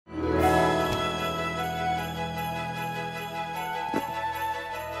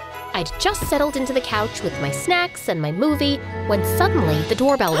I'd just settled into the couch with my snacks and my movie when suddenly the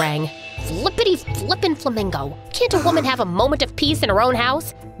doorbell rang. Flippity-flippin' flamingo. Can't a woman have a moment of peace in her own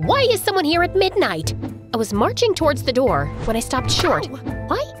house? Why is someone here at midnight? I was marching towards the door when I stopped short.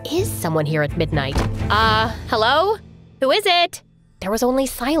 Why is someone here at midnight? Hello? Who is it? There was only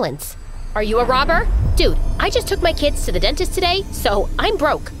silence. Are you a robber? Dude, I just took my kids to the dentist today, so I'm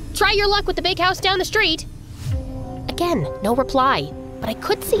broke. Try your luck with the big house down the street. Again, no reply, but I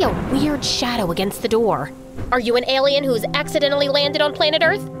could see a weird shadow against the door. Are you an alien who's accidentally landed on planet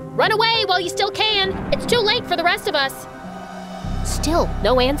Earth? Run away while you still can. It's too late for the rest of us. Still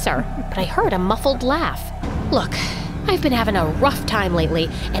no answer, but I heard a muffled laugh. Look, I've been having a rough time lately,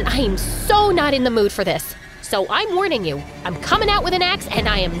 and I am so not in the mood for this. So I'm warning you, I'm coming out with an axe and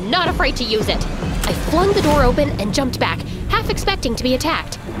I am not afraid to use it. I flung the door open and jumped back, half expecting to be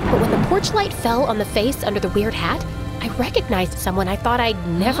attacked. But when the porch light fell on the face under the weird hat, I recognized someone I thought I'd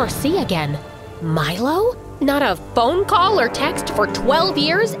never see again. Milo? Not a phone call or text for 12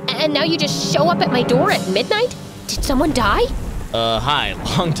 years, and now you just show up at my door at midnight? Did someone die? Hi,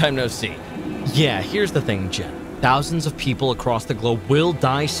 long time no see. Yeah, here's the thing, Jen. Thousands of people across the globe will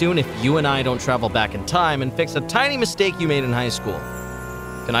die soon if you and I don't travel back in time and fix a tiny mistake you made in high school.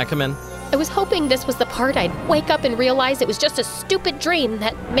 Can I come in? I was hoping this was the part I'd wake up and realize it was just a stupid dream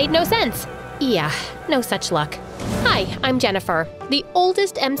that made no sense. Yeah, no such luck. Hi, I'm Jennifer, the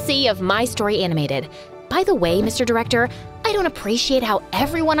oldest MC of My Story Animated. By the way, Mr. Director, I don't appreciate how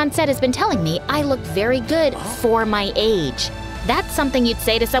everyone on set has been telling me I look very good for my age. That's something you'd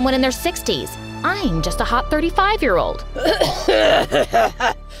say to someone in their 60s. I'm just a hot 35-year-old.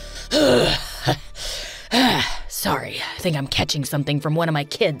 Sorry, I think I'm catching something from one of my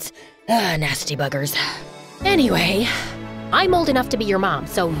kids. Nasty buggers. Anyway, I'm old enough to be your mom,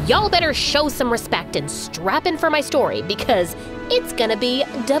 so y'all better show some respect and strap in for my story because it's gonna be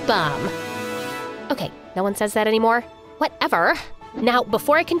da bomb. Okay, no one says that anymore? Whatever. Now,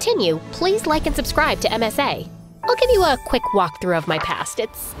 before I continue, please like and subscribe to MSA. I'll give you a quick walkthrough of my past.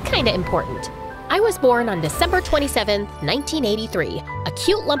 It's kinda important. I was born on December 27th, 1983, a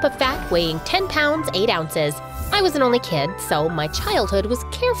cute lump of fat weighing 10 pounds, 8 ounces. I was an only kid, so my childhood was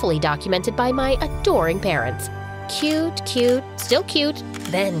carefully documented by my adoring parents. Cute, still cute,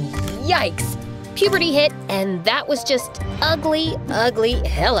 then yikes! Puberty hit, and that was just ugly,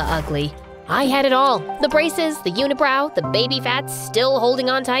 hella ugly. I had it all. The braces, the unibrow, the baby fats still holding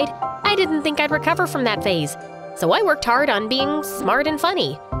on tight. I didn't think I'd recover from that phase. So I worked hard on being smart and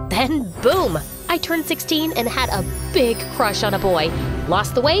funny. Then boom! I turned 16 and had a big crush on a boy.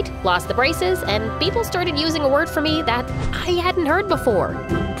 Lost the weight, lost the braces, and people started using a word for me that I hadn't heard before.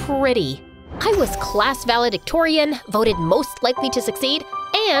 Pretty. I was class valedictorian, voted most likely to succeed,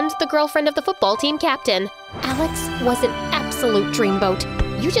 and the girlfriend of the football team captain. Alex was an absolute dreamboat.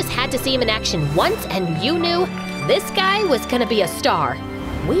 You just had to see him in action once and you knew this guy was gonna be a star.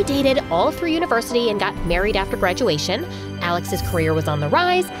 We dated all through university and got married after graduation. Alex's career was on the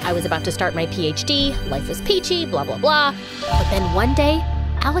rise, I was about to start my PhD, life was peachy, blah, blah, blah. But then one day,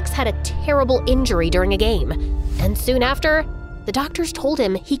 Alex had a terrible injury during a game. And soon after, the doctors told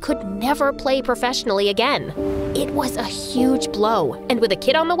him he could never play professionally again. It was a huge blow, and with a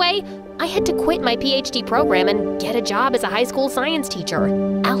kid on the way, I had to quit my PhD program and get a job as a high school science teacher.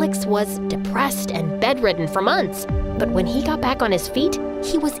 Alex was depressed and bedridden for months, but when he got back on his feet,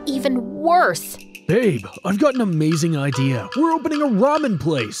 he was even worse. Babe, I've got an amazing idea. We're opening a ramen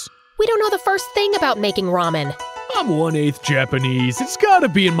place. We don't know the first thing about making ramen. I'm 1/8 Japanese. It's gotta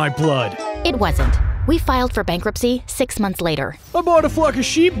be in my blood. It wasn't. We filed for bankruptcy 6 months later. I bought a flock of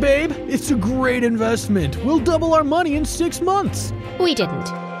sheep, babe. It's a great investment. We'll double our money in 6 months. We didn't.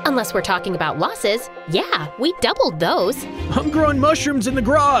 Unless we're talking about losses. Yeah, we doubled those. I'm growing mushrooms in the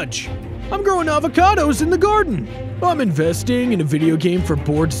garage. I'm growing avocados in the garden. I'm investing in a video game for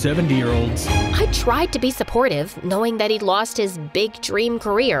bored 70-year-olds. I tried to be supportive, knowing that he'd lost his big dream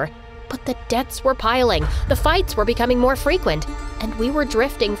career. But the debts were piling, the fights were becoming more frequent, and we were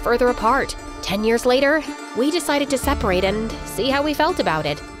drifting further apart. 10 years later, we decided to separate and see how we felt about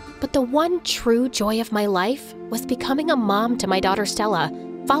it. But the one true joy of my life was becoming a mom to my daughter Stella,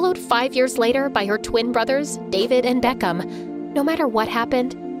 followed 5 years later by her twin brothers, David and Beckham. No matter what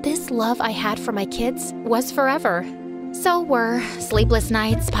happened, this love I had for my kids was forever. So were sleepless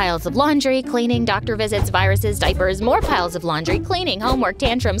nights, piles of laundry, cleaning, doctor visits, viruses, diapers, more piles of laundry, cleaning, homework,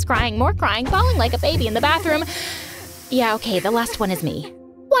 tantrums, crying, more crying, falling like a baby in the bathroom. Yeah, okay, the last one is me.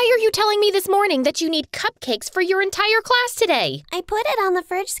 Why are you telling me this morning that you need cupcakes for your entire class today? I put it on the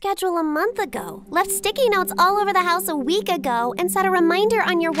fridge schedule a month ago, left sticky notes all over the house a week ago, and set a reminder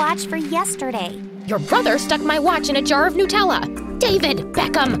on your watch for yesterday. Your brother stuck my watch in a jar of Nutella. David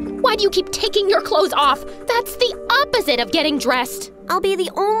Beckham, why do you keep taking your clothes off? That's the opposite of getting dressed. I'll be the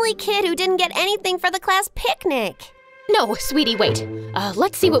only kid who didn't get anything for the class picnic. No, sweetie, wait.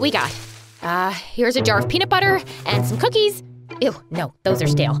 Let's see what we got. Here's a jar of peanut butter and some cookies. Ew, no, those are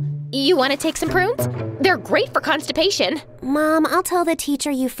stale. You want to take some prunes? They're great for constipation. Mom, I'll tell the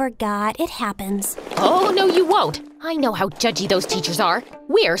teacher you forgot. It happens. Oh, no, you won't. I know how judgy those teachers are.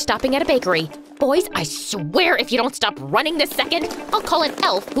 We're stopping at a bakery. Boys, I swear if you don't stop running this second, I'll call an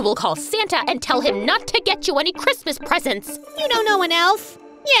elf who will call Santa and tell him not to get you any Christmas presents. You don't know an elf?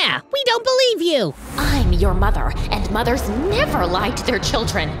 Yeah, we don't believe you. I'm your mother, and mothers never lie to their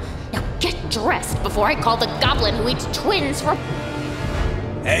children. Now get dressed before I call the goblin who eats twins for...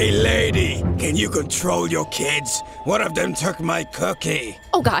 Hey lady, can you control your kids? One of them took my cookie.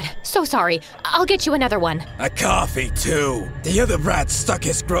 Oh God, so sorry. I'll get you another one. A coffee too. The other brat stuck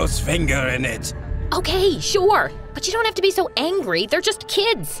his gross finger in it. Okay, sure. But you don't have to be so angry. They're just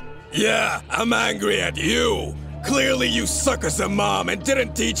kids. Yeah, I'm angry at you. Clearly you suck as a mom and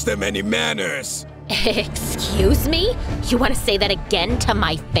didn't teach them any manners. Excuse me? You want to say that again to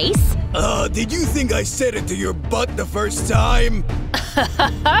my face? Did you think I said it to your butt the first time?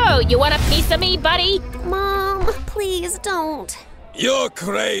 Oh, you want a piece of me, buddy? Mom, please don't. You're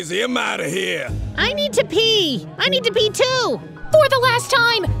crazy. I'm out of here. I need to pee. I need to pee too. For the last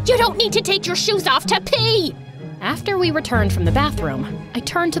time, you don't need to take your shoes off to pee. After we returned from the bathroom, I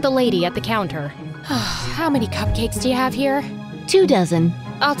turned to the lady at the counter. How many cupcakes do you have here? 2 dozen.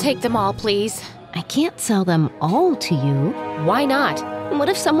 I'll take them all, please. I can't sell them all to you. Why not? What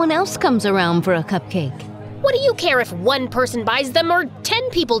if someone else comes around for a cupcake? What do you care if one person buys them or 10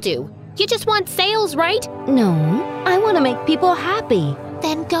 people do? You just want sales, right? No, I want to make people happy.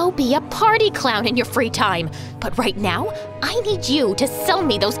 Then go be a party clown in your free time. But right now, I need you to sell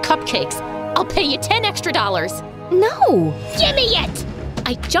me those cupcakes. I'll pay you $10 extra. No! Give me it!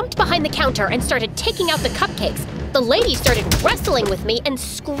 I jumped behind the counter and started taking out the cupcakes. The lady started wrestling with me and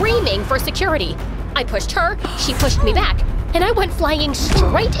screaming for security. I pushed her, she pushed me back, and I went flying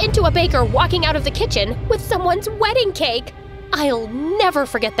straight into a baker walking out of the kitchen with someone's wedding cake. I'll never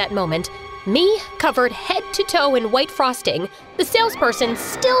forget that moment. Me, covered head to toe in white frosting, the salesperson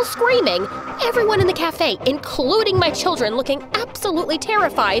still screaming, everyone in the cafe, including my children, looking absolutely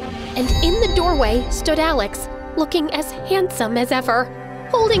terrified, and in the doorway stood Alex, looking as handsome as ever,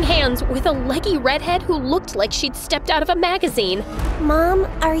 holding hands with a leggy redhead who looked like she'd stepped out of a magazine. Mom,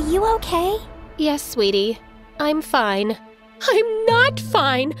 are you okay? Yes, sweetie. I'm fine. I'm not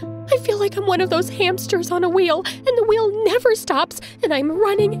fine. I feel like I'm one of those hamsters on a wheel, and the wheel never stops, and I'm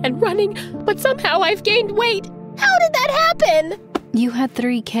running and running, but somehow I've gained weight. How did that happen? You had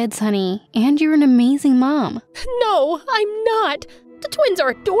 3 kids, honey, and you're an amazing mom. No, I'm not. The twins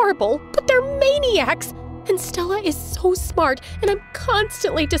are adorable, but they're maniacs. And Stella is so smart, and I'm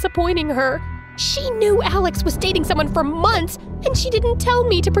constantly disappointing her. She knew Alex was dating someone for months, and she didn't tell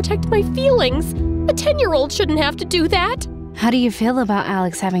me to protect my feelings. A 10-year-old shouldn't have to do that. How do you feel about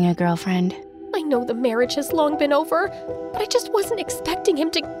Alex having a girlfriend? I know the marriage has long been over, but I just wasn't expecting him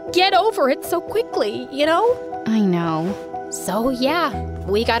to get over it so quickly, you know? I know. So yeah,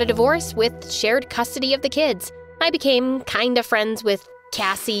 we got a divorce with shared custody of the kids. I became kinda friends with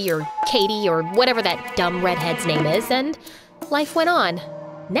Cassie or Katie or whatever that dumb redhead's name is, and life went on.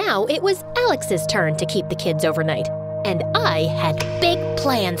 Now it was Alex's turn to keep the kids overnight, and I had big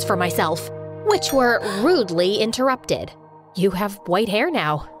plans for myself, which were rudely interrupted. You have white hair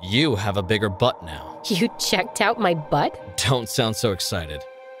now. You have a bigger butt now. You checked out my butt? Don't sound so excited.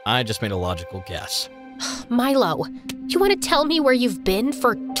 I just made a logical guess. Milo, you want to tell me where you've been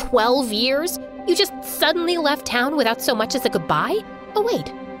for 12 years? You just suddenly left town without so much as a goodbye? Oh wait,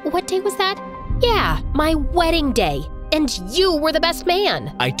 what day was that? Yeah, my wedding day. And you were the best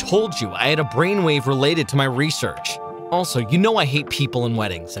man. I told you I had a brainwave related to my research. Also, you know I hate people and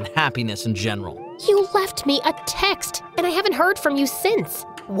weddings and happiness in general. You left me a text, and I haven't heard from you since.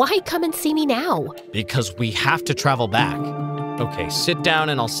 Why come and see me now? Because we have to travel back. Okay, sit down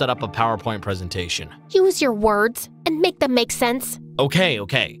and I'll set up a PowerPoint presentation. Use your words and make them make sense. Okay.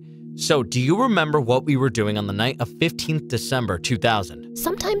 So, do you remember what we were doing on the night of 15th December 2000?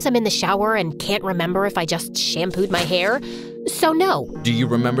 Sometimes I'm in the shower and can't remember if I just shampooed my hair, so no. Do you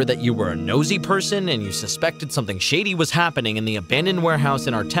remember that you were a nosy person and you suspected something shady was happening in the abandoned warehouse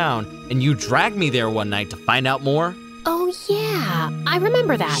in our town, and you dragged me there one night to find out more? Oh yeah, I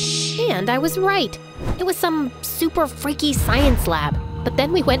remember that. And I was right. It was some super freaky science lab, but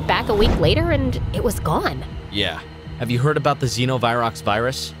then we went back a week later and it was gone. Yeah. Have you heard about the Xenovirox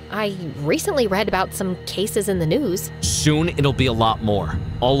virus? I recently read about some cases in the news. Soon it'll be a lot more,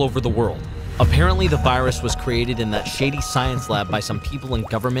 all over the world. Apparently, the virus was created in that shady science lab by some people in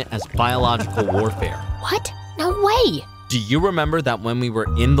government as biological warfare. What? No way! Do you remember that when we were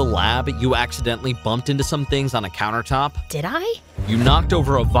in the lab, you accidentally bumped into some things on a countertop? Did I? You knocked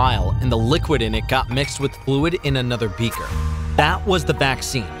over a vial, and the liquid in it got mixed with fluid in another beaker. That was the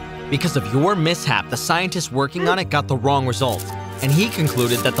vaccine. Because of your mishap, the scientist working on it got the wrong result, and he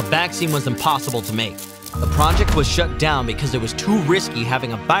concluded that the vaccine was impossible to make. The project was shut down because it was too risky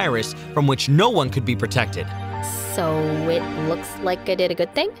having a virus from which no one could be protected. So it looks like I did a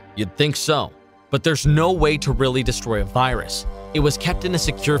good thing? You'd think so, but there's no way to really destroy a virus. It was kept in a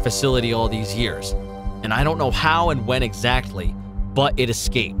secure facility all these years, and I don't know how and when exactly, but it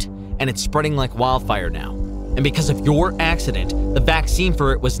escaped, and it's spreading like wildfire now. And because of your accident, the vaccine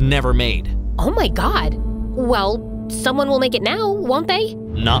for it was never made. Oh my god. Well, someone will make it now, won't they?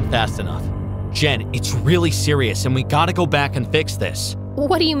 Not fast enough. Jen, it's really serious and we gotta go back and fix this.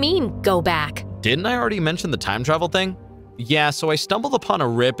 What do you mean, go back? Didn't I already mention the time travel thing? Yeah, so I stumbled upon a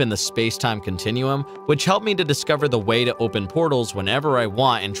rip in the space-time continuum, which helped me to discover the way to open portals whenever I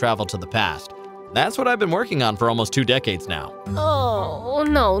want and travel to the past. That's what I've been working on for almost 2 decades now. Oh,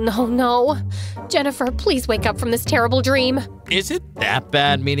 no. Jennifer, please wake up from this terrible dream. Is it that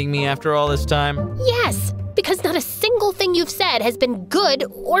bad meeting me after all this time? Yes, because not a single thing you've said has been good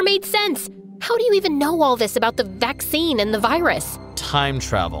or made sense. How do you even know all this about the vaccine and the virus? Time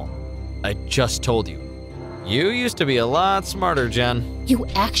travel. I just told you. You used to be a lot smarter, Jen. You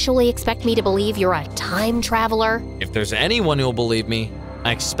actually expect me to believe you're a time traveler? If there's anyone who'll believe me,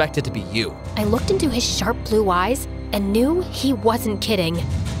 I expect it to be you. I looked into his sharp blue eyes and knew he wasn't kidding.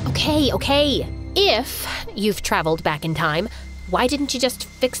 Okay. If you've traveled back in time, why didn't you just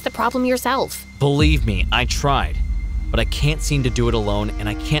fix the problem yourself? Believe me, I tried. But I can't seem to do it alone, and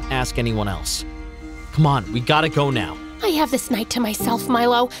I can't ask anyone else. Come on, we gotta go now. I have this night to myself,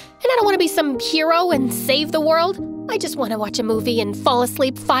 Milo, and I don't want to be some hero and save the world. I just want to watch a movie and fall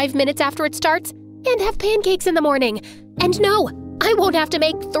asleep 5 minutes after it starts and have pancakes in the morning. And no, I won't have to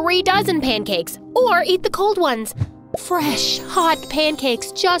make 3 dozen pancakes or eat the cold ones. Fresh, hot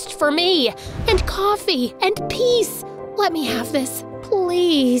pancakes just for me, and coffee and peace. Let me have this,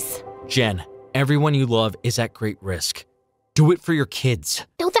 please. Jen, everyone you love is at great risk. Do it for your kids.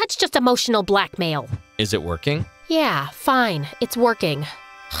 No, that's just emotional blackmail. Is it working? Yeah, fine, it's working.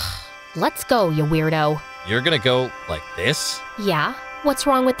 Let's go, you weirdo. You're gonna go like this? Yeah? What's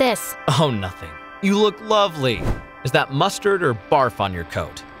wrong with this? Oh, nothing. You look lovely. Is that mustard or barf on your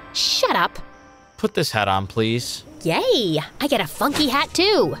coat? Shut up. Put this hat on, please. Yay! I get a funky hat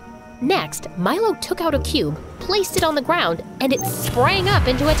too. Next, Milo took out a cube, placed it on the ground, and it sprang up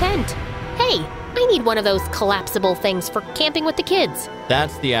into a tent. Hey, I need one of those collapsible things for camping with the kids.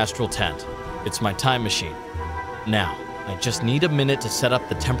 That's the astral tent. It's my time machine. Now, I just need a minute to set up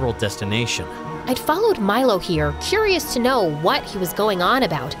the temporal destination. I'd followed Milo here, curious to know what he was going on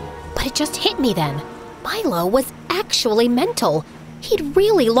about, but it just hit me then. Milo was actually mental. He'd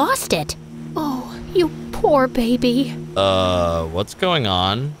really lost it. Oh, you poor baby. What's going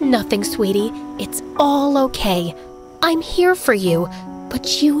on? Nothing, sweetie. It's all okay. I'm here for you,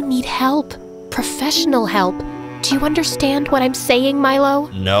 but you need help. Professional help. Do you understand what I'm saying, Milo?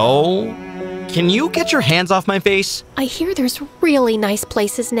 No. Can you get your hands off my face? I hear there's really nice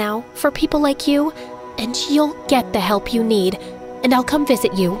places now for people like you, and you'll get the help you need. And I'll come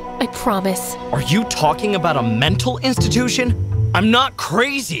visit you, I promise. Are you talking about a mental institution? I'm not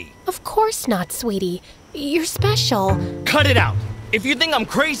crazy. Of course not, sweetie. You're special. Cut it out. If you think I'm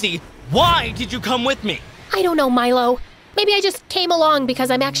crazy, why did you come with me? I don't know, Milo. Maybe I just came along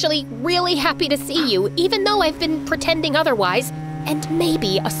because I'm actually really happy to see you, even though I've been pretending otherwise. And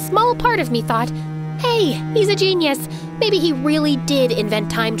maybe a small part of me thought, hey, he's a genius. Maybe he really did invent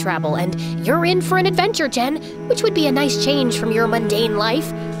time travel, and you're in for an adventure, Jen, which would be a nice change from your mundane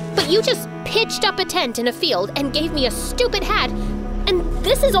life. But you just pitched up a tent in a field and gave me a stupid hat, and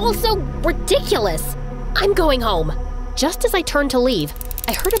this is also ridiculous. I'm going home. Just as I turned to leave,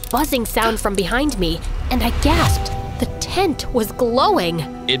 I heard a buzzing sound from behind me, and I gasped. The tent was glowing.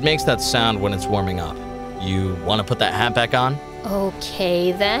 It makes that sound when it's warming up. You want to put that hat back on?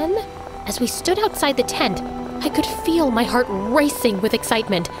 Okay, then. As we stood outside the tent, I could feel my heart racing with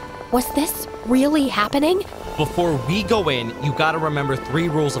excitement. Was this really happening? Before we go in, you gotta remember 3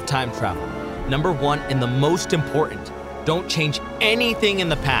 rules of time travel. Number 1, and the most important, don't change anything in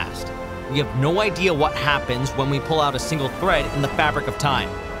the past. We have no idea what happens when we pull out a single thread in the fabric of time.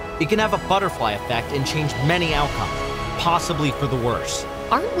 It can have a butterfly effect and change many outcomes, possibly for the worse.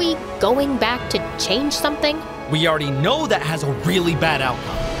 Aren't we going back to change something? We already know that has a really bad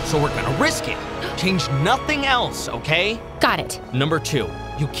outcome, so we're gonna risk it. Change nothing else, okay? Got it. Number 2,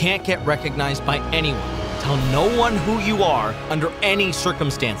 you can't get recognized by anyone. Tell no one who you are under any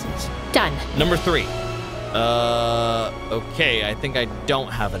circumstances. Done. Number 3. Okay, I think I don't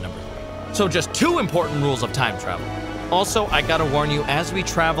have a number 3. So just 2 important rules of time travel. Also, I gotta warn you, as we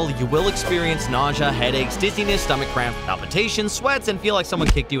travel, you will experience nausea, headaches, dizziness, stomach cramps, palpitations, sweats, and feel like someone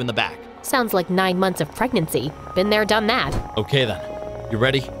kicked you in the back. Sounds like 9 months of pregnancy. Been there, done that. Okay then. You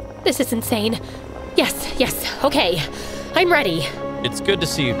ready? This is insane. Yes, okay. I'm ready. It's good to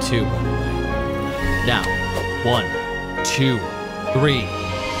see you too, by the way. Now, 1, 2, 3,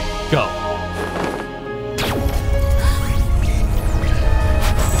 go.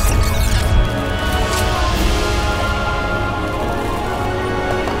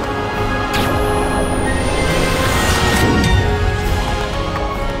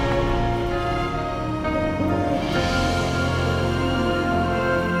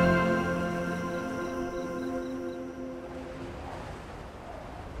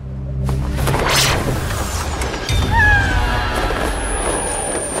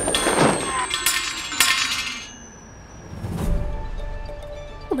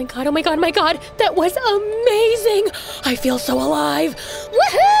 Oh my god, that was amazing! I feel so alive!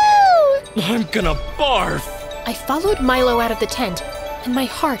 Woohoo! I'm gonna barf! I followed Milo out of the tent, and my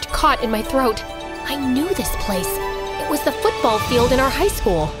heart caught in my throat. I knew this place. It was the football field in our high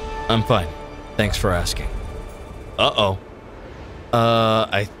school. I'm fine. Thanks for asking. Uh-oh.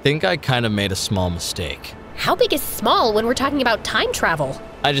 I think I kind of made a small mistake. How big is small when we're talking about time travel?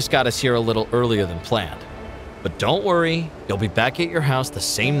 I just got us here a little earlier than planned. But don't worry, you'll be back at your house the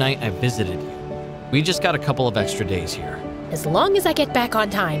same night I visited you. We just got a couple of extra days here. As long as I get back on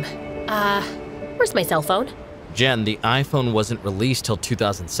time. Where's my cell phone? Jen, the iPhone wasn't released till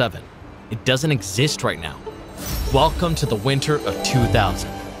 2007. It doesn't exist right now. Welcome to the winter of 2000.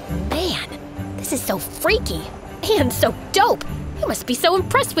 Man, this is so freaky and so dope. You must be so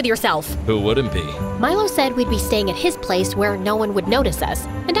impressed with yourself. Who wouldn't be? Milo said we'd be staying at his place where no one would notice us,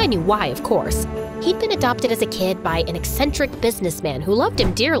 and I knew why, of course. He'd been adopted as a kid by an eccentric businessman who loved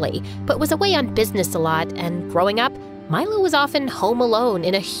him dearly, but was away on business a lot, and growing up, Milo was often home alone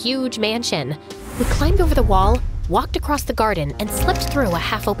in a huge mansion. We climbed over the wall, walked across the garden, and slipped through a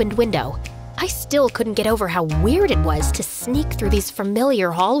half-opened window. I still couldn't get over how weird it was to sneak through these familiar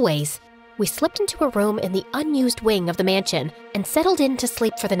hallways. We slipped into a room in the unused wing of the mansion and settled in to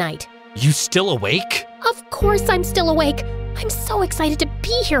sleep for the night. You still awake? Of course I'm still awake. I'm so excited to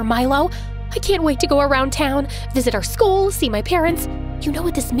be here, Milo. I can't wait to go around town, visit our school, see my parents. You know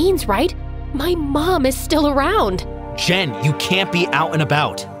what this means, right? My mom is still around. Jen, you can't be out and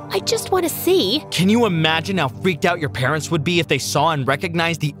about. I just want to see. Can you imagine how freaked out your parents would be if they saw and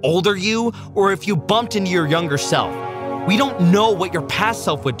recognized the older you, or if you bumped into your younger self? We don't know what your past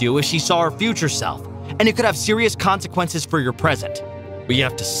self would do if she saw her future self, and it could have serious consequences for your present. We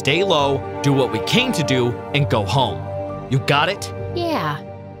have to stay low, do what we came to do, and go home. You got it? Yeah,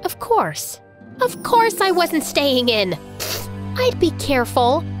 of course. Of course I wasn't staying in. I'd be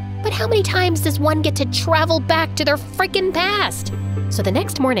careful. But how many times does one get to travel back to their frickin' past? So the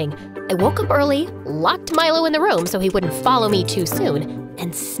next morning, I woke up early, locked Milo in the room so he wouldn't follow me too soon,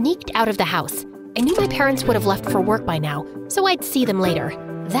 and sneaked out of the house. I knew my parents would have left for work by now, so I'd see them later.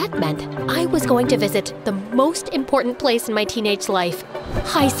 That meant I was going to visit the most important place in my teenage life,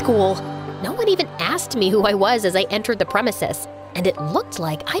 high school. No one even asked me who I was as I entered the premises, and it looked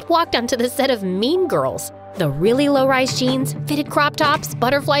like I'd walked onto the set of Mean Girls. The really low-rise jeans, fitted crop tops,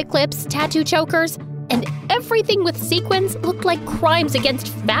 butterfly clips, tattoo chokers, and everything with sequins looked like crimes against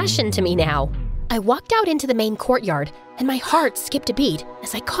fashion to me now. I walked out into the main courtyard, and my heart skipped a beat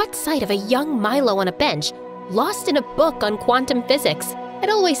as I caught sight of a young Milo on a bench, lost in a book on quantum physics. I'd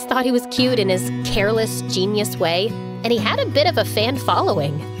always thought he was cute in his careless, genius way, and he had a bit of a fan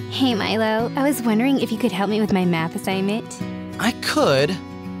following. Hey Milo, I was wondering if you could help me with my math assignment. I could,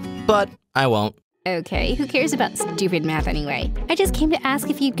 but I won't. Okay, who cares about stupid math anyway? I just came to ask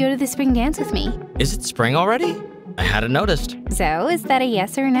if you'd go to the spring dance with me. Is it spring already? I hadn't noticed. So, is that a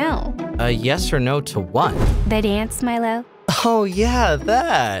yes or no? A yes or no to what? The dance, Milo? Oh yeah,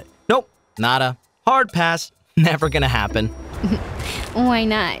 that. Nope, nada. Hard pass. Never gonna happen. Why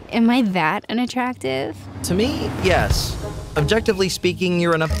not? Am I that unattractive? To me, yes. Objectively speaking,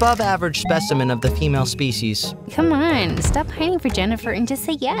 you're an above-average specimen of the female species. Come on, stop pining for Jennifer and just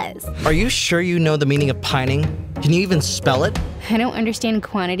say yes. Are you sure you know the meaning of pining? Can you even spell it? I don't understand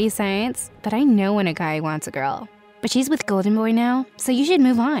quantity science, but I know when a guy wants a girl. But she's with Golden Boy now, so you should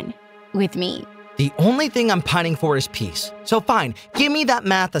move on. With me. The only thing I'm pining for is peace. So fine, give me that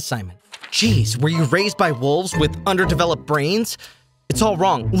math assignment. Jeez, were you raised by wolves with underdeveloped brains? It's all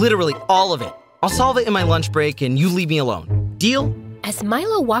wrong, literally all of it. I'll solve it in my lunch break and you leave me alone. Deal? As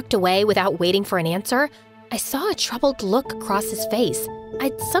Milo walked away without waiting for an answer, I saw a troubled look across his face.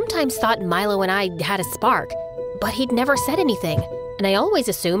 I'd sometimes thought Milo and I had a spark, but he'd never said anything, and I always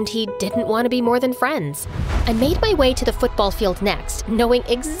assumed he didn't want to be more than friends. I made my way to the football field next, knowing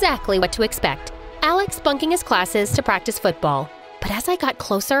exactly what to expect. Alex bunking his classes to practice football. But as I got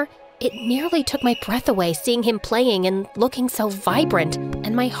closer, it nearly took my breath away seeing him playing and looking so vibrant,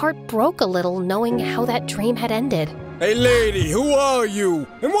 and my heart broke a little knowing how that dream had ended. Hey lady, who are you?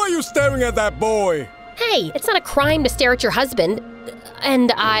 And why are you staring at that boy? Hey, it's not a crime to stare at your husband. And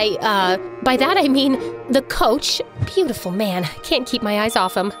by that I mean the coach. Beautiful man. Can't keep my eyes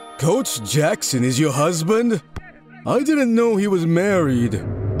off him. Coach Jackson is your husband? I didn't know he was married.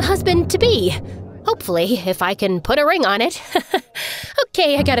 Husband-to-be. Hopefully, if I can put a ring on it.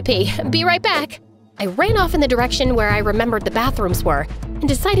 Okay, I gotta pee. Be right back. I ran off in the direction where I remembered the bathrooms were and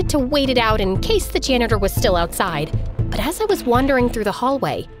decided to wait it out in case the janitor was still outside. But as I was wandering through the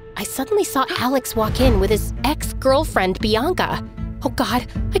hallway, I suddenly saw Alex walk in with his ex-girlfriend, Bianca. Oh God,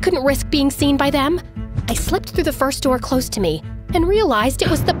 I couldn't risk being seen by them. I slipped through the first door close to me and realized it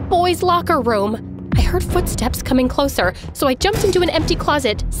was the boys' locker room. I heard footsteps coming closer, so I jumped into an empty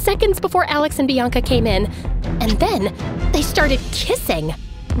closet seconds before Alex and Bianca came in. And then they started kissing.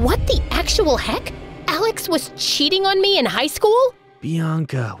 What the actual heck? Alex was cheating on me in high school?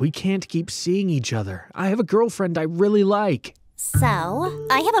 Bianca, we can't keep seeing each other. I have a girlfriend I really like. So,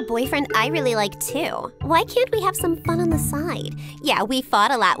 I have a boyfriend I really like too. Why can't we have some fun on the side? Yeah, we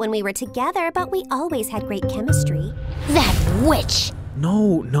fought a lot when we were together, but we always had great chemistry. That witch!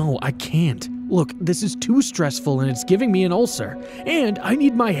 No, I can't. Look, this is too stressful and it's giving me an ulcer. And I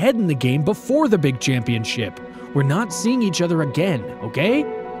need my head in the game before the big championship. We're not seeing each other again, okay?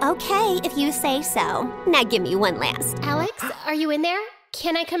 Okay, if you say so. Now give me one last. Alex, are you in there?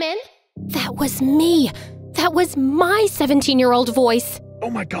 Can I come in? That was me. That was my 17-year-old voice. Oh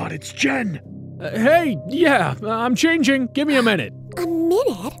my God, it's Jen. Hey, yeah, I'm changing. Give me a minute. A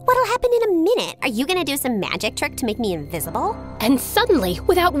minute? What'll happen in a minute? Are you gonna do some magic trick to make me invisible? And suddenly,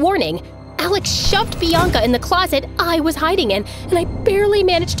 without warning, Alex shoved Bianca in the closet I was hiding in, and I barely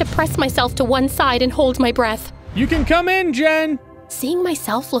managed to press myself to one side and hold my breath. You can come in, Jen. Seeing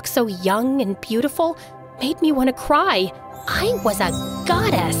myself look so young and beautiful made me want to cry. I was a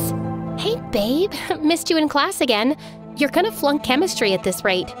goddess. Hey, babe, missed you in class again. You're gonna flunk chemistry at this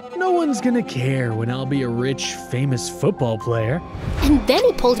rate. No one's gonna care when I'll be a rich, famous football player. And then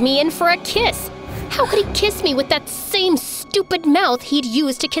he pulled me in for a kiss. How could he kiss me with that same stupid mouth he'd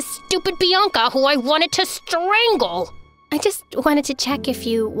used to kiss stupid Bianca, who I wanted to strangle? I just wanted to check if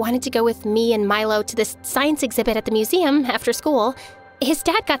you wanted to go with me and Milo to this science exhibit at the museum after school. His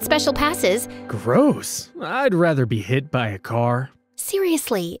dad got special passes. Gross. I'd rather be hit by a car.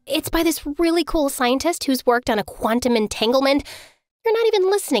 Seriously, it's by this really cool scientist who's worked on a quantum entanglement. You're not even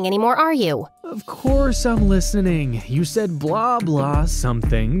listening anymore, are you? Of course I'm listening. You said blah blah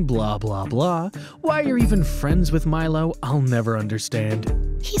something, blah blah blah. Why you're even friends with Milo, I'll never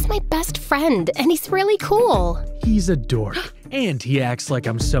understand. He's my best friend, and he's really cool. He's a dork, and he acts like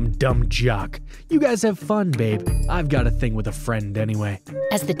I'm some dumb jock. You guys have fun, babe. I've got a thing with a friend anyway.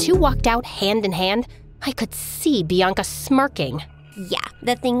 As the two walked out hand in hand, I could see Bianca smirking. Yeah,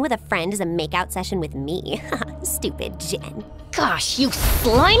 the thing with a friend is a makeout session with me. Stupid Jen. Gosh, you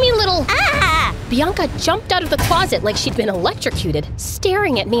slimy little… Ah! Bianca jumped out of the closet like she'd been electrocuted,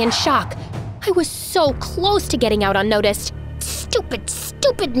 staring at me in shock. I was so close to getting out unnoticed.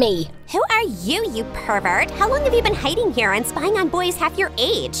 Stupid me. Who are you, you pervert? How long have you been hiding here and spying on boys half your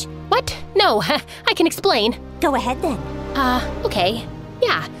age? What? No, I can explain. Go ahead then. Okay.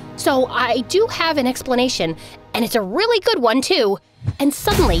 Yeah, so I do have an explanation, and it's a really good one too. And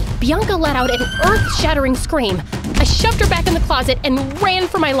suddenly, Bianca let out an earth-shattering scream. I shoved her back in the closet and ran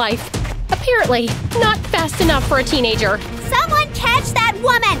for my life. Apparently, not fast enough for a teenager. Someone catch that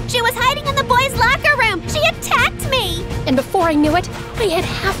woman! She was hiding in the boys' locker room! She attacked me! And before I knew it, I had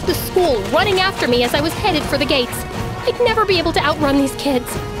half the school running after me as I was headed for the gates. I'd never be able to outrun these kids.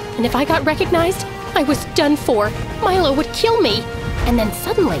 And if I got recognized, I was done for. Milo would kill me. And then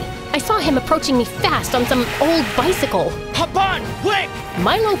suddenly, I saw him approaching me fast on some old bicycle. Hop on, quick!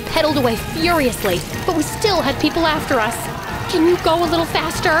 Milo pedaled away furiously, but we still had people after us. Can you go a little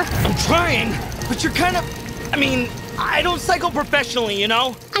faster? I'm trying, but you're kind of… I don't cycle professionally, you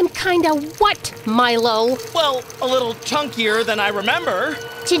know? I'm kinda what, Milo? Well, a little chunkier than I remember.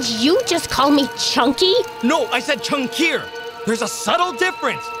 Did you just call me chunky? No, I said chunkier. There's a subtle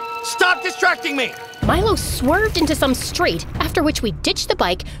difference. Stop distracting me! Milo swerved into some street, after which we ditched the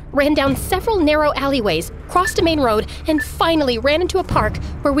bike, ran down several narrow alleyways, crossed a main road, and finally ran into a park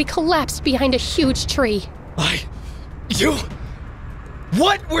where we collapsed behind a huge tree.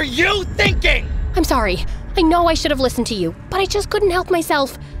 What were you thinking? I'm sorry. I know I should have listened to you, but I just couldn't help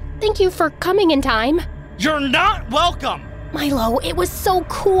myself. Thank you for coming in time. You're not welcome. Milo, it was so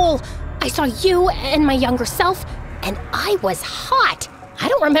cool. I saw you and my younger self, and I was hot. I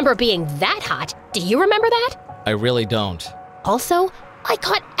don't remember being that hot. Do you remember that? I really don't. Also, I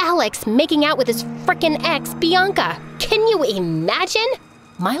caught Alex making out with his frickin' ex, Bianca. Can you imagine?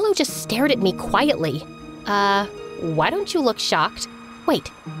 Milo just stared at me quietly. Why don't you look shocked?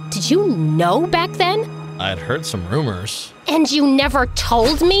 Wait, did you know back then? I'd heard some rumors. And you never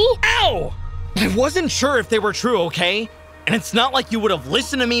told me? Ow! I wasn't sure if they were true, okay? And it's not like you would have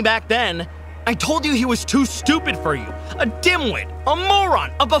listened to me back then. I told you he was too stupid for you. A dimwit, a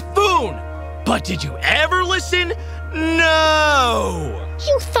moron, a buffoon. But did you ever listen? No!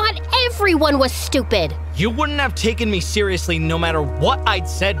 You thought everyone was stupid. You wouldn't have taken me seriously no matter what I'd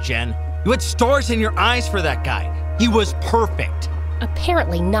said, Jen. You had stars in your eyes for that guy. He was perfect.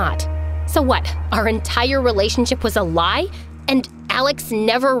 Apparently not. So what, our entire relationship was a lie? And Alex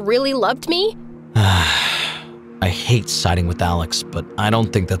never really loved me? I hate siding with Alex, but I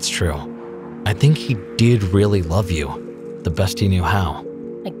don't think that's true. I think he did really love you, the best he knew how.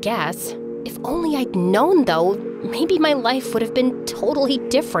 I guess. If only I'd known, though, maybe my life would have been totally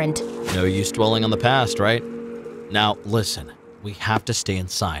different. No use dwelling on the past, right? Now, listen, we have to stay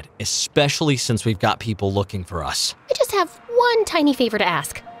inside, especially since we've got people looking for us. I just have one tiny favor to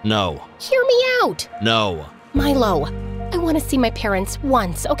ask. No. Hear me out. No. Milo, I want to see my parents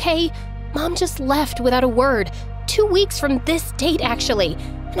once, okay? Mom just left without a word. 2 weeks from this date, actually.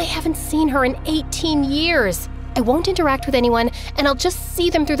 And I haven't seen her in 18 years. I won't interact with anyone, and I'll just see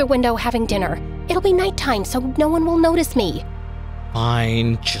them through the window having dinner. It'll be nighttime, so no one will notice me.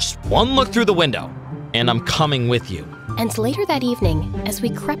 Fine, just one look through the window, and I'm coming with you. And later that evening, as we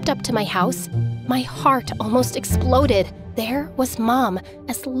crept up to my house, my heart almost exploded. There was Mom,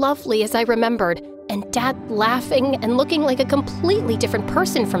 as lovely as I remembered, and Dad laughing and looking like a completely different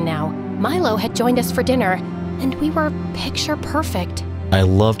person from now. Milo had joined us for dinner, and we were picture perfect. I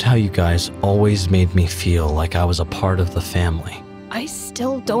loved how you guys always made me feel like I was a part of the family. I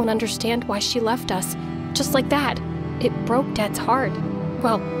still don't understand why she left us. Just like that. It broke Dad's heart.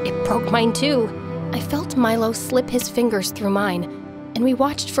 Well, it broke mine too. I felt Milo slip his fingers through mine, and we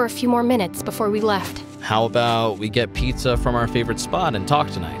watched for a few more minutes before we left. How about we get pizza from our favorite spot and talk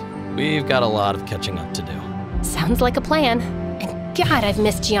tonight? We've got a lot of catching up to do. Sounds like a plan. And God, I've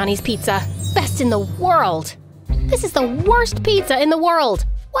missed Gianni's pizza. Best in the world. This is the worst pizza in the world.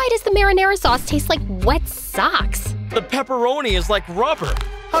 Why does the marinara sauce taste like wet socks? The pepperoni is like rubber.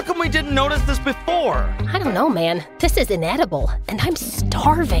 How come we didn't notice this before? I don't know, man. This is inedible, and I'm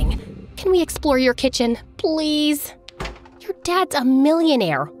starving. Can we explore your kitchen, please? Your dad's a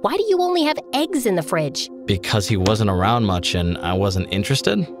millionaire. Why do you only have eggs in the fridge? Because he wasn't around much and I wasn't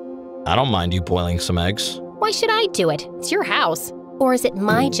interested? I don't mind you boiling some eggs. Why should I do it? It's your house. Or is it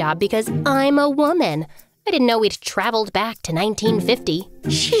my job because I'm a woman? I didn't know we'd traveled back to 1950.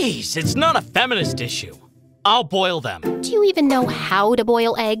 Jeez, it's not a feminist issue. I'll boil them. Do you even know how to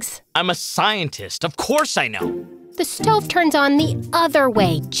boil eggs? I'm a scientist. Of course I know. The stove turns on the other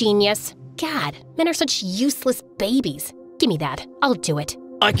way, genius. God, men are such useless babies. Give me that. I'll do it.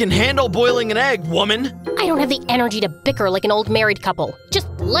 I can handle boiling an egg, woman. I don't have the energy to bicker like an old married couple. Just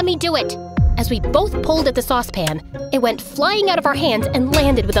let me do it. As we both pulled at the saucepan, it went flying out of our hands and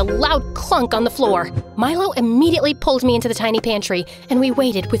landed with a loud clunk on the floor. Milo immediately pulled me into the tiny pantry, and we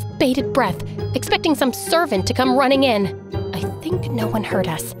waited with bated breath, expecting some servant to come running in. I think no one heard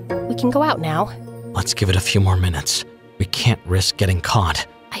us. We can go out now. Let's give it a few more minutes. We can't risk getting caught.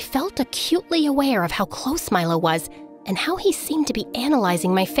 I felt acutely aware of how close Milo was and how he seemed to be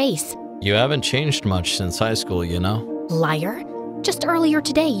analyzing my face. You haven't changed much since high school, you know? Liar. Just earlier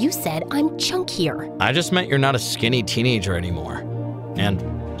today, you said I'm chunkier. I just meant you're not a skinny teenager anymore. And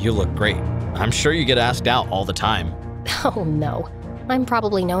you look great. I'm sure you get asked out all the time. Oh no. I'm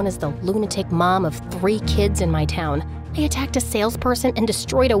probably known as the lunatic mom of 3 kids in my town. I attacked a salesperson and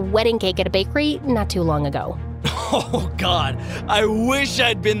destroyed a wedding cake at a bakery not too long ago. Oh God, I wish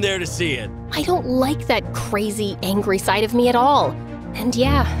I'd been there to see it. I don't like that crazy, angry side of me at all. And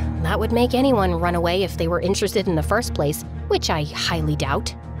yeah, that would make anyone run away if they were interested in the first place, which I highly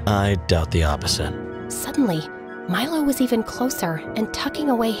doubt. I doubt the opposite. Suddenly, Milo was even closer and tucking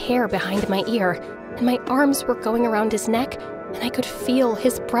away hair behind my ear, and my arms were going around his neck, and I could feel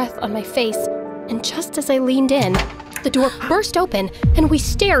his breath on my face. And just as I leaned in, the door burst open, and we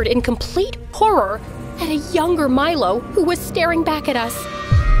stared in complete horror at a younger Milo who was staring back at us.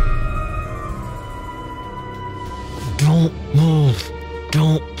 Don't move.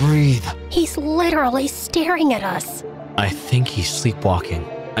 Don't breathe. He's literally staring at us. I think he's sleepwalking.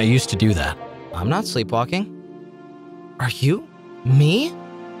 I used to do that. I'm not sleepwalking. Are you? Me?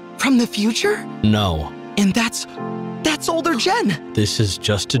 From the future? No. And that's older Jen. This is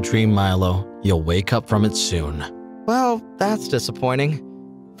just a dream, Milo. You'll wake up from it soon. Well, that's disappointing.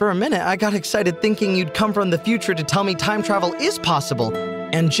 For a minute, I got excited thinking you'd come from the future to tell me time travel is possible,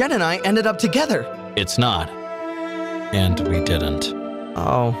 and Jen and I ended up together. It's not. And we didn't.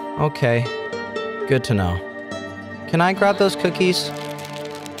 Oh, okay. Good to know. Can I grab those cookies?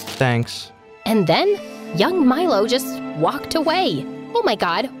 Thanks. And then, young Milo just walked away. Oh my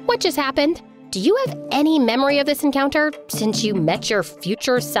god, what just happened? Do you have any memory of this encounter since you met your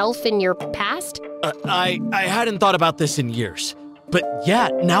future self in your past? I hadn't thought about this in years. But yeah,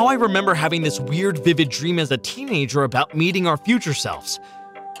 now I remember having this weird, vivid dream as a teenager about meeting our future selves.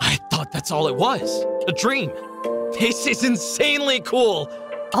 I thought that's all it was, a dream. This is insanely cool.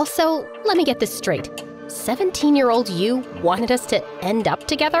 Also, let me get this straight. 17-year-old you wanted us to end up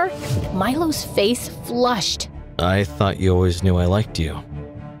together? Milo's face flushed. I thought you always knew I liked you,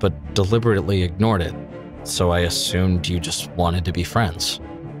 but deliberately ignored it. So I assumed you just wanted to be friends.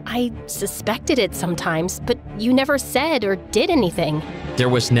 I suspected it sometimes, but you never said or did anything. There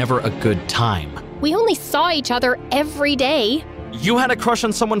was never a good time. We only saw each other every day. You had a crush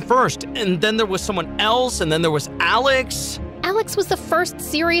on someone first, and then there was someone else, and then there was Alex. Alex was the first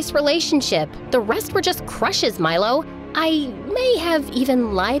serious relationship. The rest were just crushes, Milo. I may have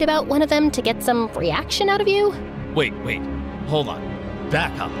even lied about one of them to get some reaction out of you. Wait, hold on.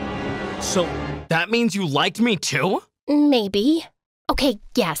 Back up. So that means you liked me too? Maybe. Okay,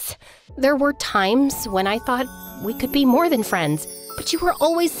 yes. There were times when I thought we could be more than friends, but you were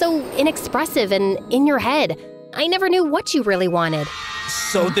always so inexpressive and in your head. I never knew what you really wanted.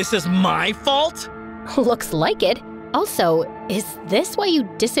 So this is my fault? Looks like it. Also, is this why you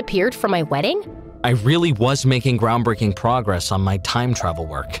disappeared from my wedding? I really was making groundbreaking progress on my time travel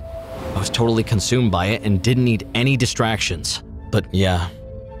work. I was totally consumed by it and didn't need any distractions. But yeah,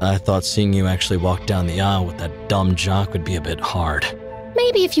 I thought seeing you actually walk down the aisle with that dumb jock would be a bit hard.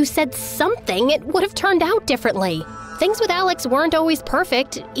 Maybe if you said something, it would have turned out differently. Things with Alex weren't always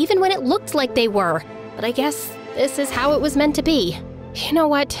perfect, even when it looked like they were. But I guess this is how it was meant to be. You know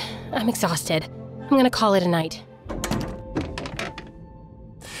what? I'm exhausted. I'm gonna call it a night.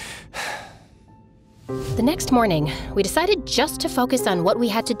 The next morning, we decided just to focus on what we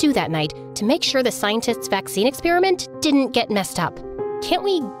had to do that night to make sure the scientists' vaccine experiment didn't get messed up. Can't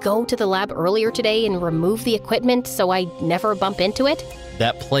we go to the lab earlier today and remove the equipment so I never bump into it?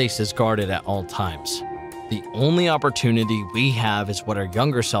 That place is guarded at all times. The only opportunity we have is what our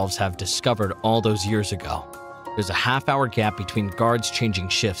younger selves have discovered all those years ago. There's a half-hour gap between guards changing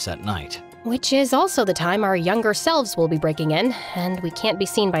shifts at night. Which is also the time our younger selves will be breaking in, and we can't be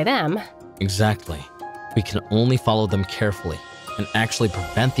seen by them. Exactly. We can only follow them carefully and actually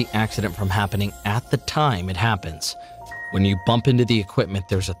prevent the accident from happening at the time it happens. When you bump into the equipment,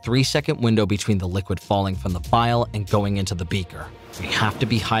 there's a 3-second window between the liquid falling from the vial and going into the beaker. We have to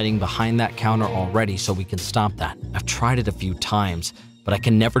be hiding behind that counter already so we can stop that. I've tried it a few times, but I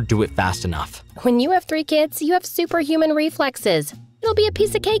can never do it fast enough. When you have 3 kids, you have superhuman reflexes. It'll be a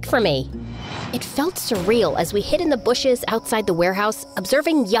piece of cake for me. It felt surreal as we hid in the bushes outside the warehouse,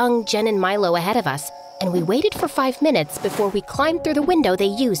 observing young Jen and Milo ahead of us, and we waited for 5 minutes before we climbed through the window they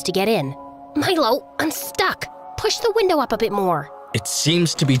used to get in. Milo, I'm stuck. Push the window up a bit more. It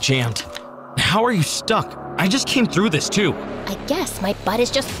seems to be jammed. How are you stuck? I just came through this too. I guess my butt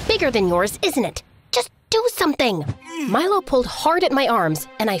is just bigger than yours, isn't it? Just do something. Milo pulled hard at my arms,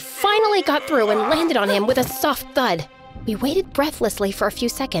 and I finally got through and landed on him with a soft thud. We waited breathlessly for a few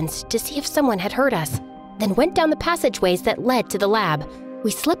seconds to see if someone had heard us, then went down the passageways that led to the lab. We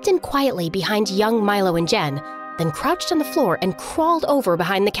slipped in quietly behind young Milo and Jen, then crouched on the floor and crawled over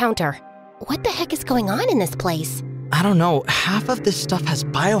behind the counter. What the heck is going on in this place? I don't know. Half of this stuff has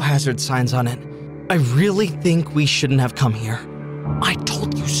biohazard signs on it. I really think we shouldn't have come here. I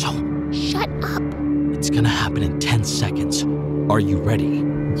told you so. Shut up. It's gonna happen in 10 seconds. Are you ready?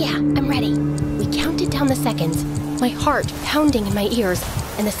 Yeah, I'm ready. We counted down the seconds, my heart pounding in my ears,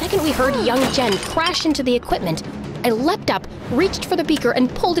 and the second we heard young Jen crash into the equipment, I leapt up, reached for the beaker,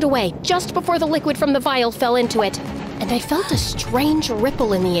 and pulled it away just before the liquid from the vial fell into it. And I felt a strange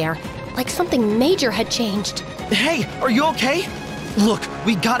ripple in the air, like something major had changed. Hey, are you okay? Look,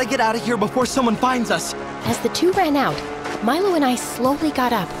 we gotta get out of here before someone finds us. As the two ran out, Milo and I slowly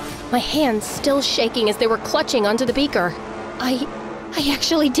got up, my hands still shaking as they were clutching onto the beaker. I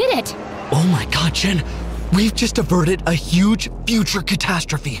actually did it! Oh my god, Jen. We've just averted a huge future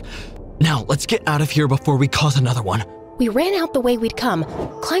catastrophe. Now, let's get out of here before we cause another one. We ran out the way we'd come,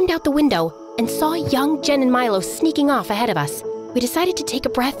 climbed out the window, and saw young Jen and Milo sneaking off ahead of us. We decided to take a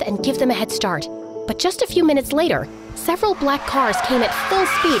breath and give them a head start. But just a few minutes later, several black cars came at full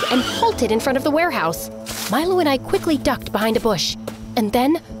speed and halted in front of the warehouse. Milo and I quickly ducked behind a bush. And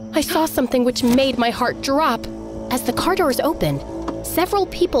then I saw something which made my heart drop. As the car doors opened, several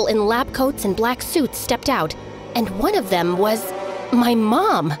people in lab coats and black suits stepped out, and one of them was my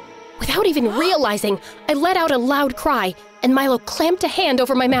mom. Without even realizing, I let out a loud cry, and Milo clamped a hand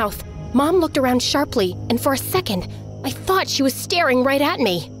over my mouth. Mom looked around sharply, and for a second, I thought she was staring right at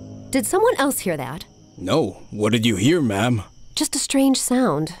me. Did someone else hear that? No. What did you hear, ma'am? Just a strange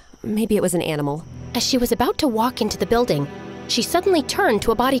sound. Maybe it was an animal. As she was about to walk into the building, she suddenly turned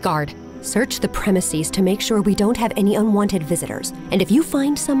to a bodyguard. Search the premises to make sure we don't have any unwanted visitors. And if you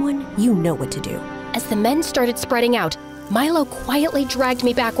find someone, you know what to do. As the men started spreading out, Milo quietly dragged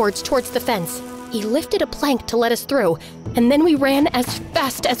me backwards towards the fence. He lifted a plank to let us through, and then we ran as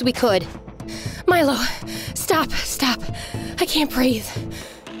fast as we could. Milo, stop. I can't breathe.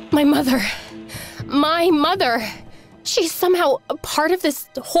 My mother. She's somehow a part of this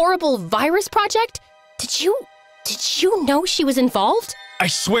horrible virus project? Did you know she was involved? I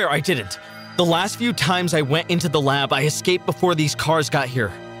swear I didn't. The last few times I went into the lab, I escaped before these cars got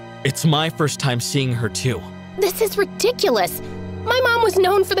here. It's my first time seeing her too. This is ridiculous. My mom was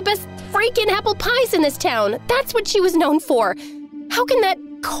known for the best freaking apple pies in this town. That's what she was known for. How can that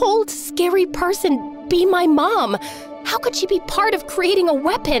cold, scary person be my mom? How could she be part of creating a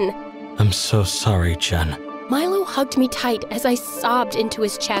weapon? I'm so sorry, Jen. Milo hugged me tight as I sobbed into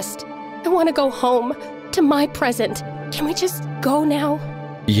his chest. I want to go home, to my present. Can we just go now?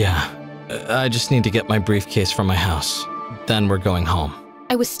 Yeah, I just need to get my briefcase from my house. Then we're going home.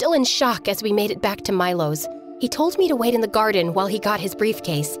 I was still in shock as we made it back to Milo's. He told me to wait in the garden while he got his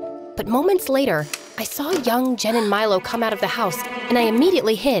briefcase. But moments later, I saw young Jen and Milo come out of the house, and I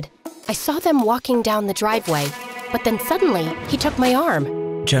immediately hid. I saw them walking down the driveway, but then suddenly, he took my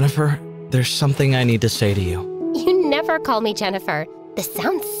arm. Jennifer, there's something I need to say to you. You never call me Jennifer. This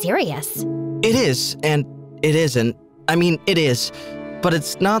sounds serious. It is, and it isn't. I mean, it is, but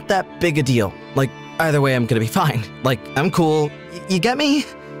it's not that big a deal. Like, either way, I'm gonna be fine. Like, I'm cool. You get me?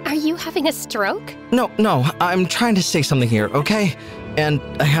 Are you having a stroke? No, I'm trying to say something here, okay? And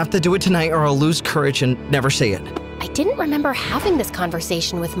I have to do it tonight or I'll lose courage and never say it. I didn't remember having this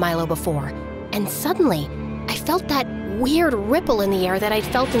conversation with Milo before, and suddenly, I felt that weird ripple in the air that I'd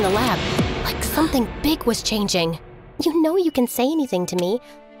felt in the lab, like something big was changing. You know you can say anything to me.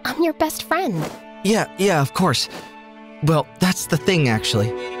 I'm your best friend. Yeah, of course. Well, that's the thing, actually.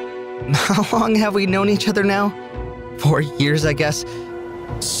 How long have we known each other now? 4 years, I guess.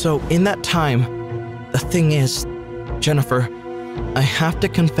 So in that time, the thing is, Jennifer, I have to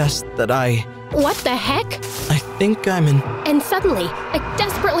confess that What the heck? I think I'm in... And suddenly, I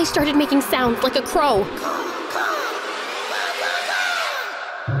desperately started making sounds like a crow.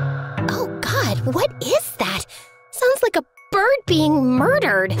 Oh God, what is that? Sounds like a bird being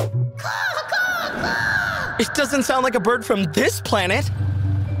murdered. It doesn't sound like a bird from this planet.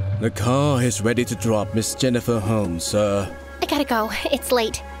 The car is ready to drop Miss Jennifer home, sir. I gotta go. It's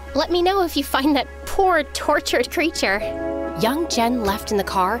late. Let me know if you find that poor, tortured creature. Young Jen left in the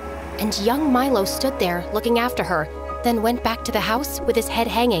car, and young Milo stood there looking after her, then went back to the house with his head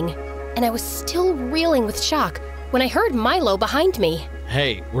hanging. And I was still reeling with shock when I heard Milo behind me.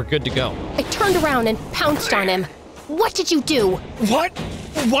 Hey, we're good to go. I turned around and pounced on him. What did you do? What?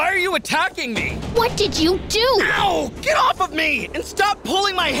 Why are you attacking me? What did you do? Ow! Get off of me! And stop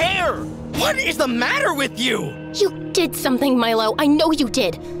pulling my hair! What is the matter with you? You did something, Milo. I know you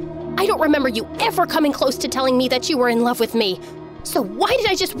did. I don't remember you ever coming close to telling me that you were in love with me. So why did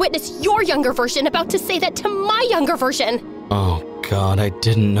I just witness your younger version about to say that to my younger version? Oh, God, I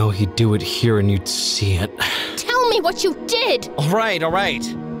didn't know he'd do it here and you'd see it. Tell me what you did! All right.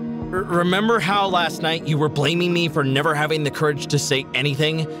 Remember how last night you were blaming me for never having the courage to say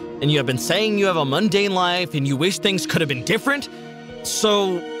anything? And you have been saying you have a mundane life and you wish things could have been different?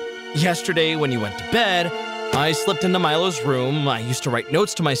 So, yesterday when you went to bed, I slipped into Milo's room. I used to write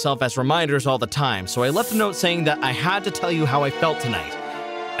notes to myself as reminders all the time, so I left a note saying that I had to tell you how I felt tonight.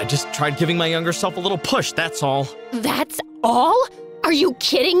 I just tried giving my younger self a little push, that's all. That's all? Are you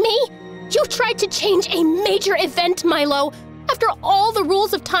kidding me? You tried to change a major event, Milo. After all the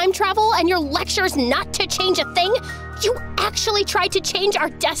rules of time travel and your lectures not to change a thing, you actually tried to change our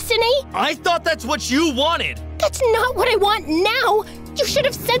destiny? I thought that's what you wanted. That's not what I want now. You should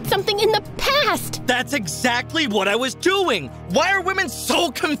have said something in the past. That's exactly what I was doing. Why are women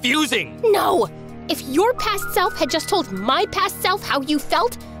so confusing? No. If your past self had just told my past self how you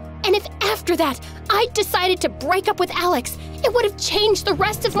felt, and if after that I'd decided to break up with Alex It would have changed the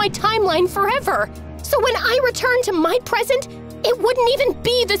rest of my timeline forever. So when I return to my present, it wouldn't even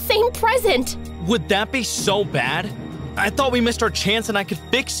be the same present. Would that be so bad? I thought we missed our chance and I could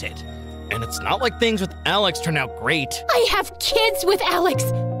fix it. And it's not like things with Alex turned out great. I have kids with Alex,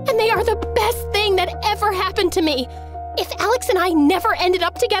 and they are the best thing that ever happened to me. If Alex and I never ended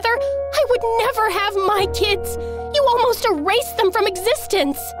up together, I would never have my kids. You almost erased them from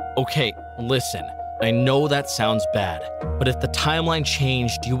existence. Okay, listen. I know that sounds bad, but if the timeline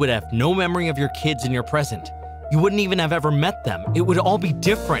changed, you would have no memory of your kids in your present. You wouldn't even have ever met them. It would all be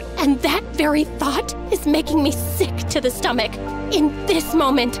different. And that very thought is making me sick to the stomach. In this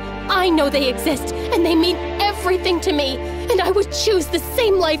moment, I know they exist, and they mean everything to me. And I would choose the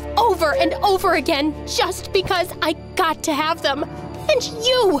same life over and over again just because I got to have them. And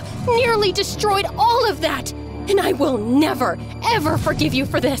you nearly destroyed all of that. And I will never, ever forgive you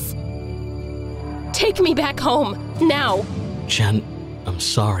for this. Take me back home, now. Jen, I'm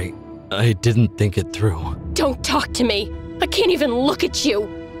sorry. I didn't think it through. Don't talk to me. I can't even look at you.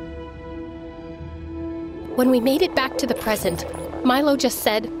 When we made it back to the present, Milo just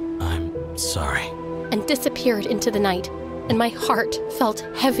said, I'm sorry, and disappeared into the night. And my heart felt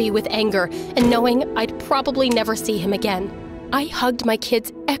heavy with anger and knowing I'd probably never see him again. I hugged my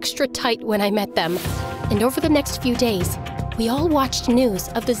kids extra tight when I met them. And over the next few days, we all watched news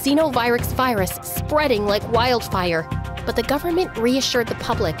of the xenovirus virus spreading like wildfire. But the government reassured the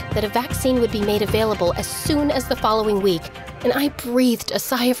public that a vaccine would be made available as soon as the following week, and I breathed a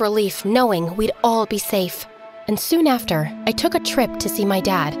sigh of relief knowing we'd all be safe. And soon after, I took a trip to see my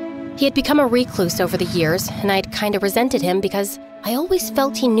dad. He had become a recluse over the years, and I'd kind of resented him because I always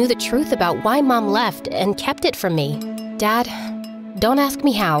felt he knew the truth about why Mom left and kept it from me. Dad, don't ask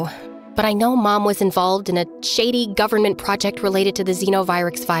me how, but I know Mom was involved in a shady government project related to the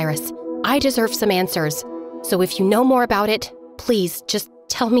xenovirus virus. I deserve some answers. So if you know more about it, please just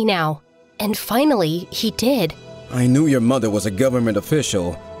tell me now. And finally, he did. I knew your mother was a government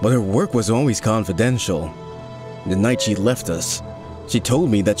official, but her work was always confidential. The night she left us, she told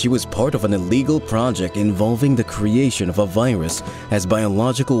me that she was part of an illegal project involving the creation of a virus as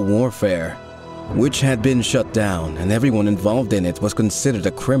biological warfare, which had been shut down, and everyone involved in it was considered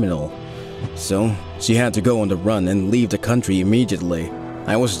a criminal. So, she had to go on the run and leave the country immediately.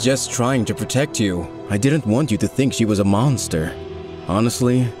 I was just trying to protect you. I didn't want you to think she was a monster.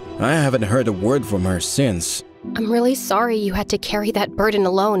 Honestly, I haven't heard a word from her since. I'm really sorry you had to carry that burden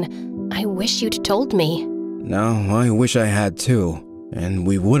alone. I wish you'd told me. Now, I wish I had too, and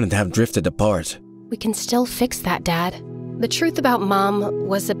we wouldn't have drifted apart. We can still fix that, Dad. The truth about Mom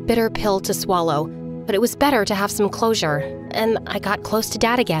was a bitter pill to swallow, but it was better to have some closure, and I got close to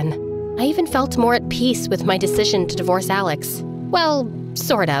Dad again. I even felt more at peace with my decision to divorce Alex. Well,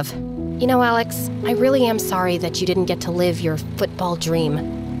 sort of. You know, Alex, I really am sorry that you didn't get to live your football dream.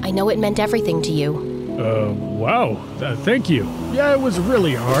 I know it meant everything to you. Wow. Thank you. Yeah, it was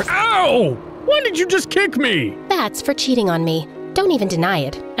really hard. Ow! Why did you just kick me? That's for cheating on me. Don't even deny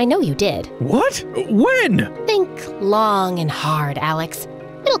it. I know you did. What? When? Think long and hard, Alex.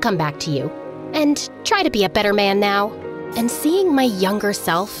 It'll come back to you. And try to be a better man now. And seeing my younger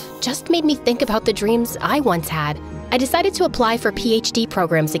self just made me think about the dreams I once had. I decided to apply for PhD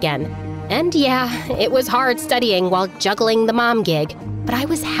programs again. And yeah, it was hard studying while juggling the mom gig, but I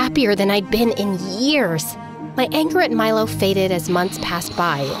was happier than I'd been in years. My anger at Milo faded as months passed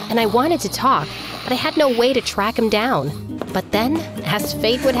by, and I wanted to talk, but I had no way to track him down. But then, as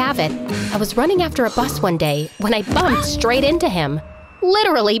fate would have it, I was running after a bus one day when I bumped straight into him.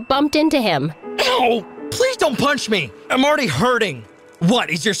 Literally bumped into him. Ow! Please don't punch me! I'm already hurting! What,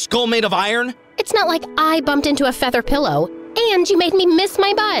 is your skull made of iron? It's not like I bumped into a feather pillow, and you made me miss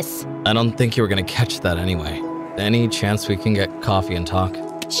my bus. I don't think you were gonna catch that anyway. Any chance we can get coffee and talk?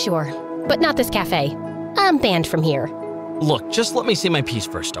 Sure, but not this cafe. I'm banned from here. Look, just let me say my piece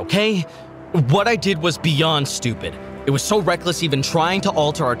first, okay? What I did was beyond stupid. It was so reckless even trying to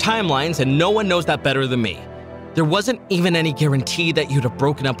alter our timelines, and no one knows that better than me. There wasn't even any guarantee that you'd have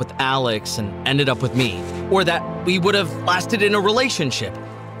broken up with Alex and ended up with me, or that we would have lasted in a relationship.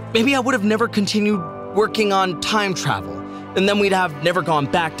 Maybe I would have never continued working on time travel, and then we'd have never gone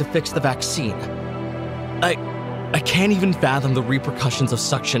back to fix the vaccine. I can't even fathom the repercussions of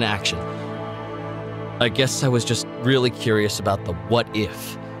such an action. I guess I was just really curious about the what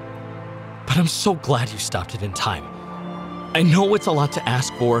if. But I'm so glad you stopped it in time. I know it's a lot to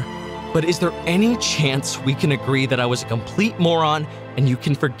ask for, but is there any chance we can agree that I was a complete moron and you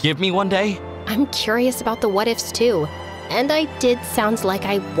can forgive me one day? I'm curious about the what ifs too. And I did sound like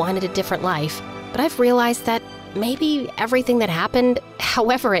I wanted a different life, but I've realized that maybe everything that happened,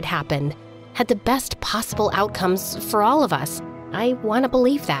 however it happened, had the best possible outcomes for all of us. I want to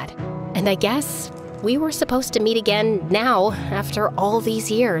believe that. And I guess we were supposed to meet again now after all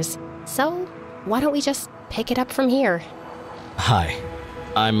these years. So why don't we just pick it up from here? Hi,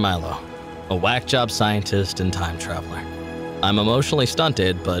 I'm Milo, a whack job scientist and time traveler. I'm emotionally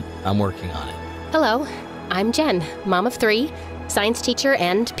stunted, but I'm working on it. Hello, I'm Jen, mom of 3, science teacher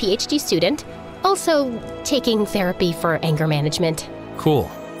and PhD student, also taking therapy for anger management. Cool.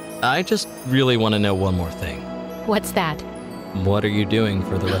 I just really want to know one more thing. What's that? What are you doing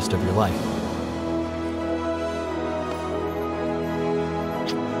for the rest of your life?